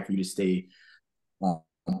required, right, for you to stay on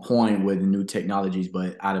point with the new technologies,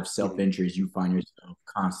 but out of self-interest, you find yourself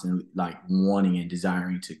constantly like wanting and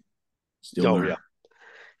desiring to still learn.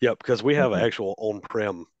 Yep, because we have an actual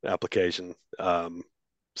on-prem application,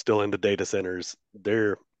 still in the data centers.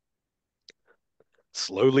 They're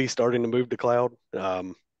slowly starting to move to cloud.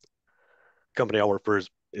 Company I work for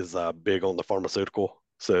is big on the pharmaceutical,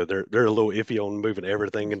 so they're a little iffy on moving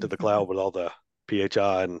everything into the cloud with all the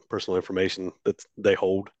PHI and personal information that they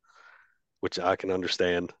hold, which I can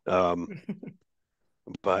understand. But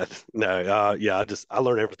no, I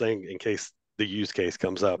learn everything in case the use case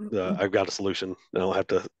comes up. I've got a solution. I don't have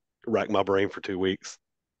to rack my brain for 2 weeks.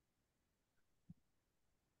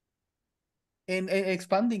 And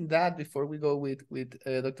expanding that before we go with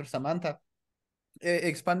Dr. Samantha,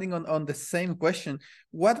 expanding on the same question,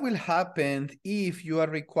 what will happen if you are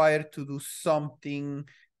required to do something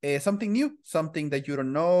new, something that you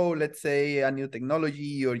don't know, let's say a new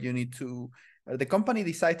technology, or you need to, the company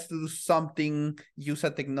decides to do something, use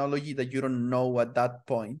a technology that you don't know at that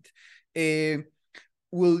point. Do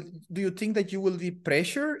you think that you will be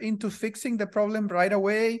pressured into fixing the problem right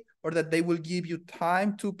away, or that they will give you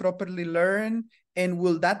time to properly learn? And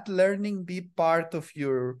will that learning be part of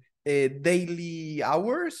your daily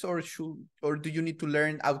hours, or do you need to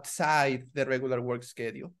learn outside the regular work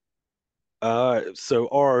schedule? So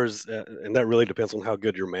ours, and that really depends on how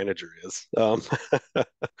good your manager is.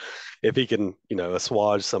 If he can,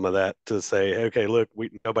 assuage some of that to say, okay, look,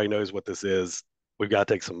 nobody knows what this is. We've got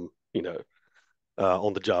to take some,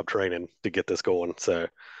 on the job training to get this going. So,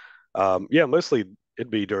 mostly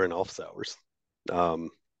it'd be during office hours.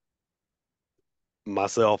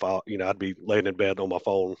 Myself, I'd be laying in bed on my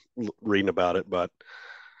phone reading about it, but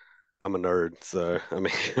I'm a nerd, so I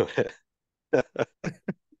mean,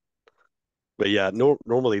 but yeah,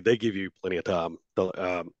 normally they give you plenty of time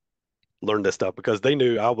to learn this stuff because they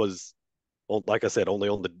knew I was, like I said, only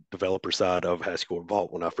on the developer side of HashiCorp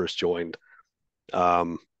Vault when I first joined. I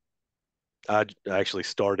actually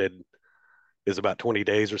started is about 20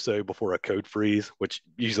 days or so before a code freeze, which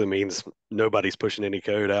usually means nobody's pushing any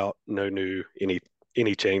code out, no new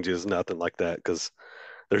any changes, nothing like that, because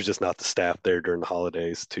there's just not the staff there during the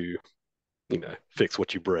holidays to, fix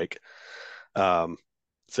what you break. So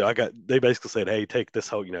they basically said, hey, take this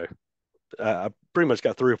whole, I pretty much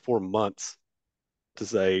got 3 or 4 months to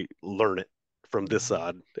say, learn it from this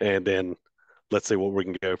side, and then let's see what we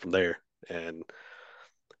can go from there. And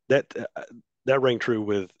that rang true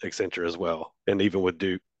with Accenture as well, and even with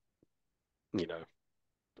Duke,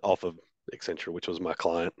 off of Accenture, which was my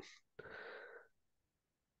client.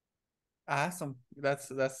 Awesome.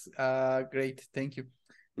 That's great. Thank you.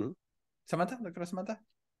 Samantha, Dr. Samantha?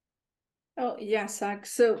 Oh, yeah, Zach.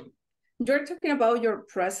 So you're talking about your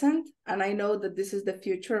present, and I know that this is the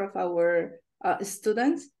future of our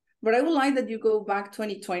students, but I would like that you go back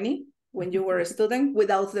 2020 when you were a student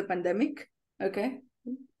without the pandemic, okay?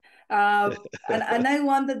 And I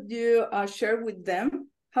want that you share with them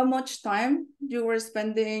how much time you were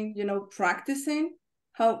spending, practicing.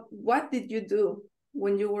 What did you do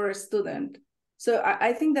when you were a student? So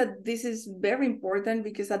I think that this is very important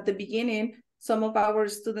because at the beginning, some of our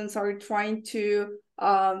students are trying to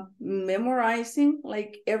memorizing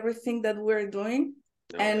like everything that we're doing.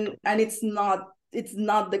 and it's not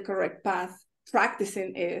the correct path.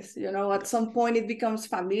 Practicing is, at some point it becomes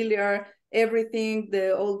familiar. Everything,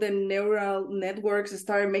 all the neural networks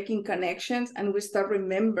start making connections, and we start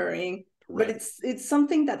remembering. Right. But it's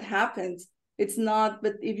something that happens. It's not.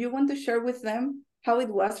 But if you want to share with them how it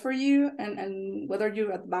was for you, and whether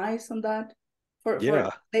you advise on that for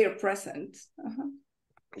their present.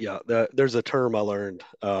 Yeah, there's a term I learned.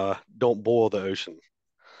 Don't boil the ocean.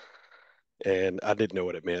 And I didn't know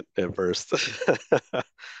what it meant at first.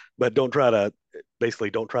 But don't try to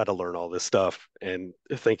learn all this stuff and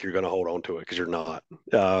think you're going to hold on to it, because you're not.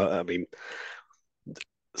 I mean,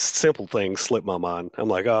 simple things slip my mind. I'm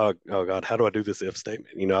like, oh God, how do I do this if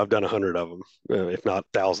statement? I've done 100 of them, if not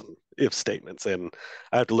 1,000 if statements, and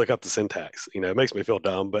I have to look up the syntax. It makes me feel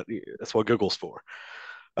dumb, but that's what Google's for.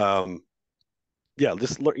 Yeah,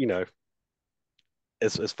 just learn.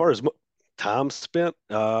 As far as time spent,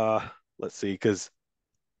 let's see, because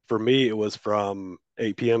for me it was from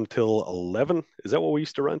 8 p.m. till 11. Is that what we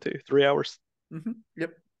used to run to? 3 hours? Mm-hmm.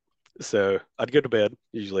 Yep. So I'd go to bed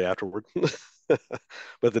usually afterward.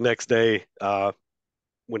 But the next day,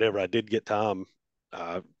 whenever I did get time,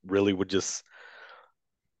 I really would just,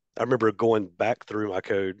 I remember going back through my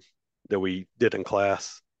code that we did in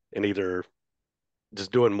class and either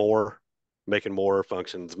just doing more, making more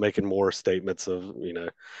functions, making more statements of,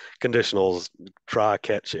 conditionals, try,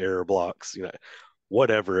 catch, error blocks,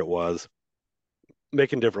 whatever it was,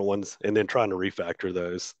 making different ones, and then trying to refactor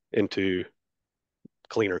those into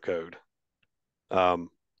cleaner code.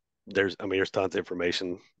 There's tons of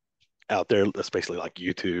information out there, especially like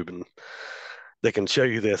YouTube, and they can show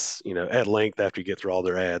you this, at length after you get through all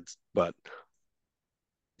their ads. But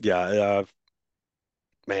yeah,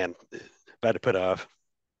 man, if I had to put a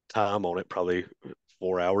time on it, probably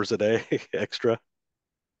 4 hours a day extra.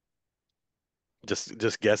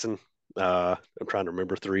 Just guessing. I'm trying to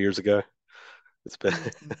remember 3 years ago. It's been.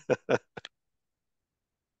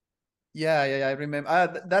 Yeah. I remember.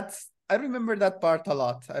 I remember that part a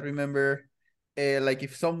lot. I remember, like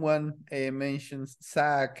if someone mentions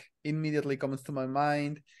Zach, immediately comes to my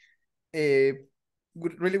mind.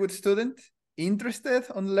 Really good student, interested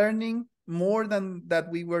on learning more than that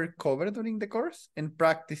we were covered during the course, and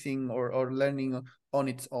practicing or learning on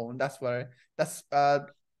its own. That's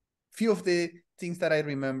few of the things that I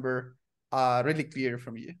remember really clear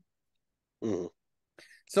from you. Mm.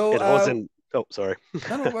 So and I was in. Oh, sorry.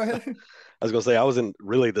 No, go ahead. I was gonna say I was in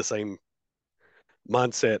really the same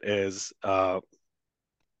mindset as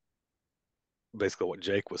basically what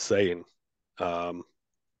Jake was saying. I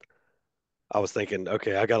was thinking,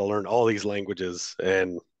 okay, I got to learn all these languages,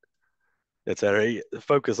 and it's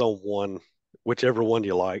focus on one, whichever one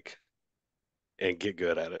you like, and get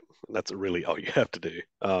good at it. And that's really all you have to do.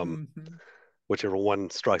 Whichever one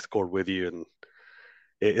strikes a chord with you, and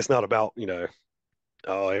it's not about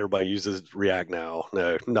oh, everybody uses React now.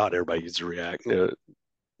 No, not everybody uses React.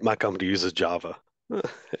 My company uses Java,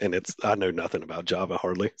 and I know nothing about Java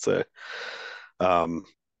hardly. So,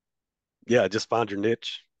 yeah, just find your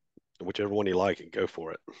niche, whichever one you like, and go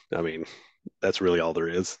for it. I mean, that's really all there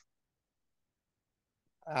is.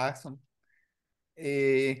 Awesome.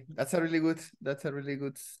 That's a really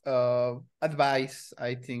good advice,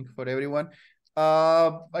 I think, for everyone.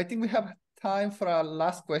 I think we have time for a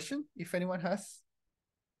last question, if anyone has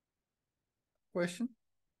a question.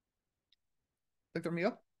 Dr.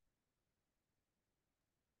 Miguel?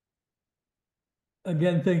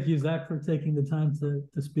 Again, thank you, Zach, for taking the time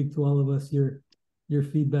to speak to all of us. Your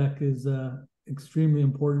feedback is extremely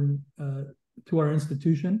important to our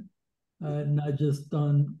institution, not just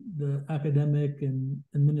on the academic and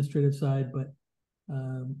administrative side, but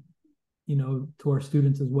to our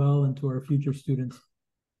students as well, and to our future students.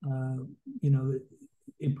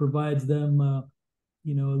 It provides them a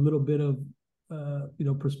little bit of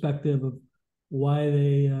perspective of why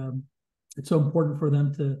it's so important for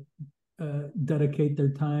them to dedicate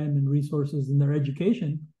their time and resources in their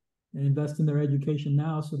education, and invest in their education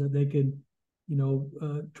now, so that they could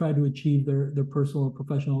try to achieve their personal or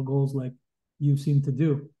professional goals like you seem to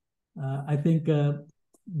do. I think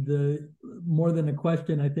the more than a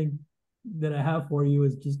question, I think that I have for you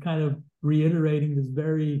is just kind of reiterating this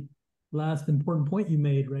very last important point you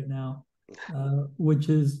made right now, which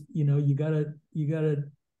is you gotta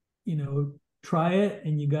try it,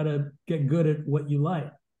 and you gotta get good at what you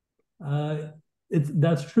like.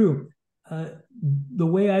 That's true. The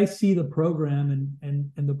way I see the program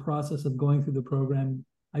and the process of going through the program,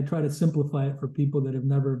 I try to simplify it for people that have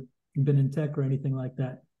never been in tech or anything like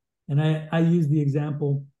that. And I use the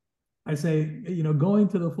example, I say, going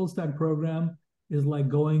to the full stack program is like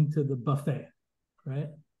going to the buffet, right?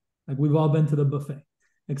 Like we've all been to the buffet.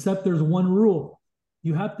 except there's one rule.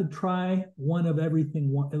 You have to try one of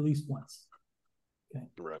everything at least once. Okay.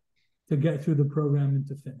 Right. To get through the program and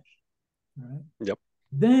to finish. All right. Yep.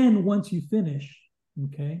 Then once you finish,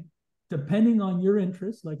 okay, depending on your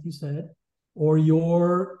interests, like you said, or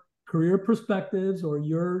your career perspectives or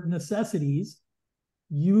your necessities,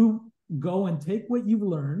 you go and take what you've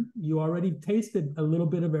learned. You already tasted a little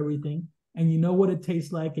bit of everything, and you know what it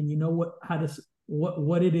tastes like, and you know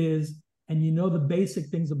what it is, and you know the basic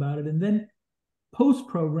things about it. And then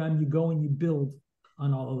post-program, you go and you build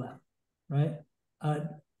on all of that, right?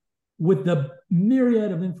 With the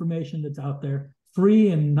myriad of information that's out there, free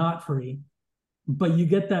and not free, but you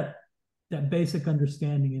get that basic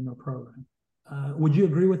understanding in the program. Would you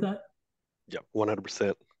agree with that? Yep,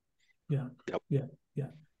 100%. Yeah. Yep. Yeah.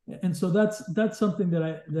 And so that's something that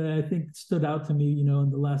I think stood out to me,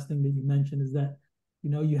 and the last thing that you mentioned is that,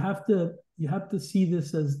 you have to see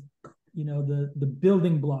this as, the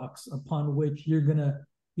building blocks upon which you're gonna,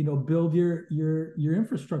 build your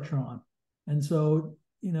infrastructure on. And so,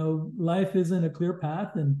 life isn't a clear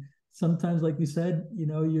path, and sometimes, like you said,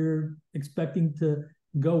 you're expecting to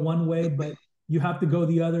go one way, but you have to go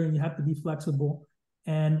the other, and you have to be flexible.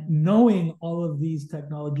 And knowing all of these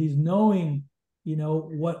technologies, knowing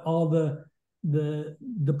what all the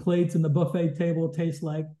plates and the buffet table taste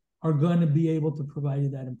like, are going to be able to provide you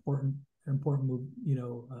that important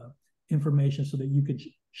information, so that you can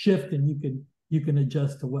shift and you can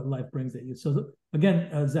adjust to what life brings at you. So again,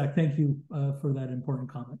 Zach, thank you for that important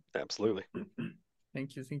comment. Absolutely.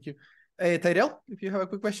 Thank you. Tyrell, if you have a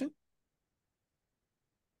quick question.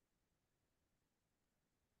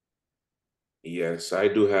 Yes, I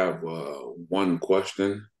do have one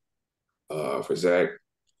question for Zach.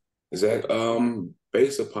 Zach,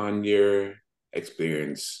 based upon your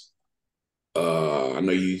experience, I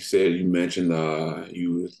know you mentioned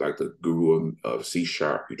you was like the guru of C#.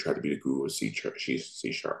 You tried to be the guru of C#.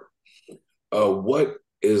 What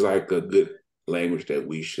is like a good language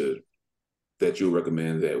that you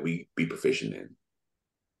recommend that we be proficient in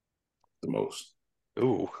the most?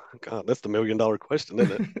 Ooh, God, that's the $1 million question,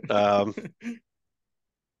 isn't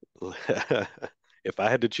it? If I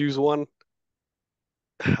had to choose one,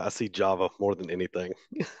 I see Java more than anything.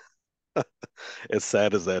 As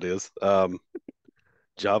sad as that is.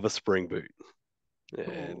 Java Spring Boot.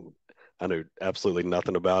 And I know absolutely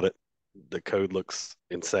nothing about it. The code looks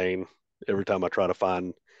insane. Every time I try to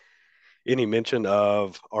find any mention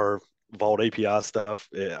of our Vault API stuff,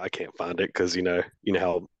 I can't find it, because you know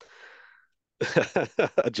how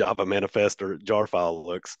a Java manifest or jar file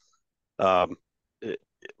looks. But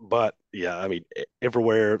yeah, I mean,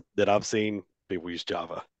 everywhere that I've seen, people use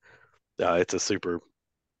Java. It's a super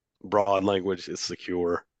broad language. It's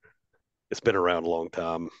secure. It's been around a long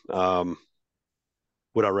time.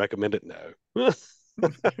 Would I recommend it? No.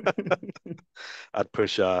 I'd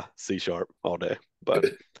push C# all day, but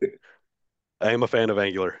I am a fan of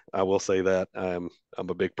Angular. I will say that. I'm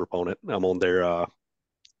a big proponent. I'm on their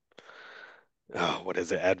what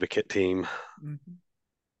is it, advocate team.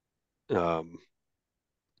 Mm-hmm.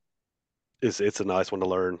 It's a nice one to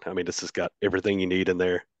learn. I mean, this has got everything you need in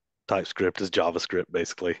there. TypeScript is JavaScript,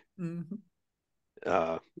 basically. Mm-hmm.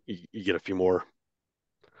 You get a few more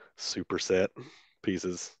superset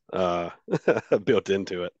pieces built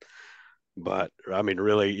into it. But I mean,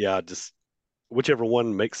 really, yeah, just whichever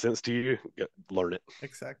one makes sense to you, learn it.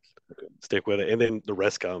 Exactly. Stick with it. And then the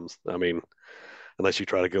rest comes. I mean, unless you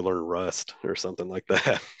try to go learn Rust or something like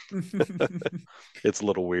that. It's a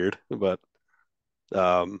little weird, but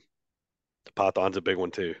Python's a big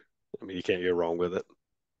one too. I mean, you can't go wrong with it.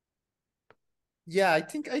 Yeah, I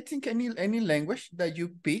think any language that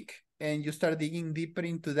you pick and you start digging deeper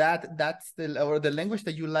into that's the language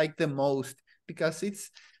that you like the most, because it's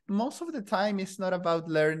most of the time it's not about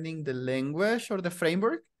learning the language or the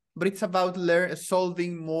framework, but it's about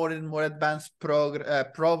solving more and more advanced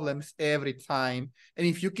problems every time. And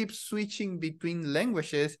if you keep switching between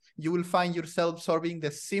languages, you will find yourself solving the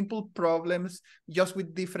simple problems just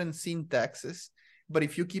with different syntaxes. But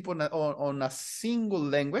if you keep on a single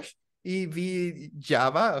language, be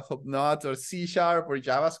Java, I hope not, or C# or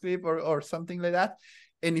JavaScript or something like that,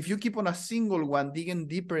 and if you keep on a single one, digging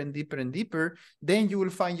deeper and deeper and deeper, then you will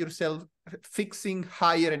find yourself fixing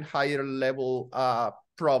higher and higher level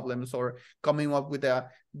problems, or coming up with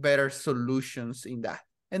better solutions in that.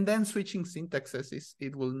 And then switching syntaxes,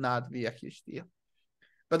 it will not be a huge deal.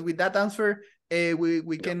 But with that answer,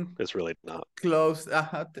 we can it's really not close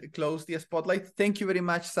the spotlight. Thank you very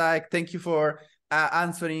much, Zach. Thank you for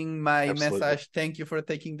answering my message. Thank you for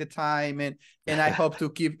taking the time, and I hope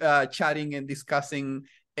to keep chatting and discussing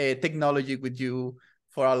technology with you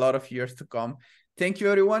for a lot of years to come. Thank you,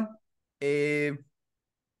 everyone. Thanks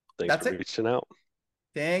That's for it. reaching out.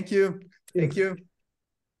 Thank you. Thank you.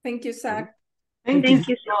 Thank you, Zach. Thank you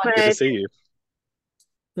so much. Good to see you.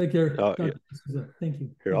 Take care. Yeah. Thank you. Here, Thank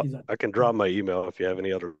you, Zach. I can drop my email if you have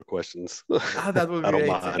any other questions. That would be I don't great.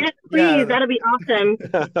 mind. Yes, please. That'll be awesome.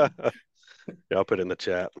 Yeah, I'll put it in the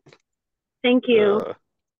chat. Thank you.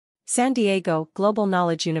 San Diego Global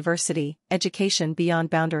Knowledge University, education beyond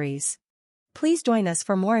boundaries. Please join us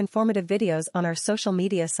for more informative videos on our social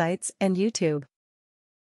media sites and YouTube.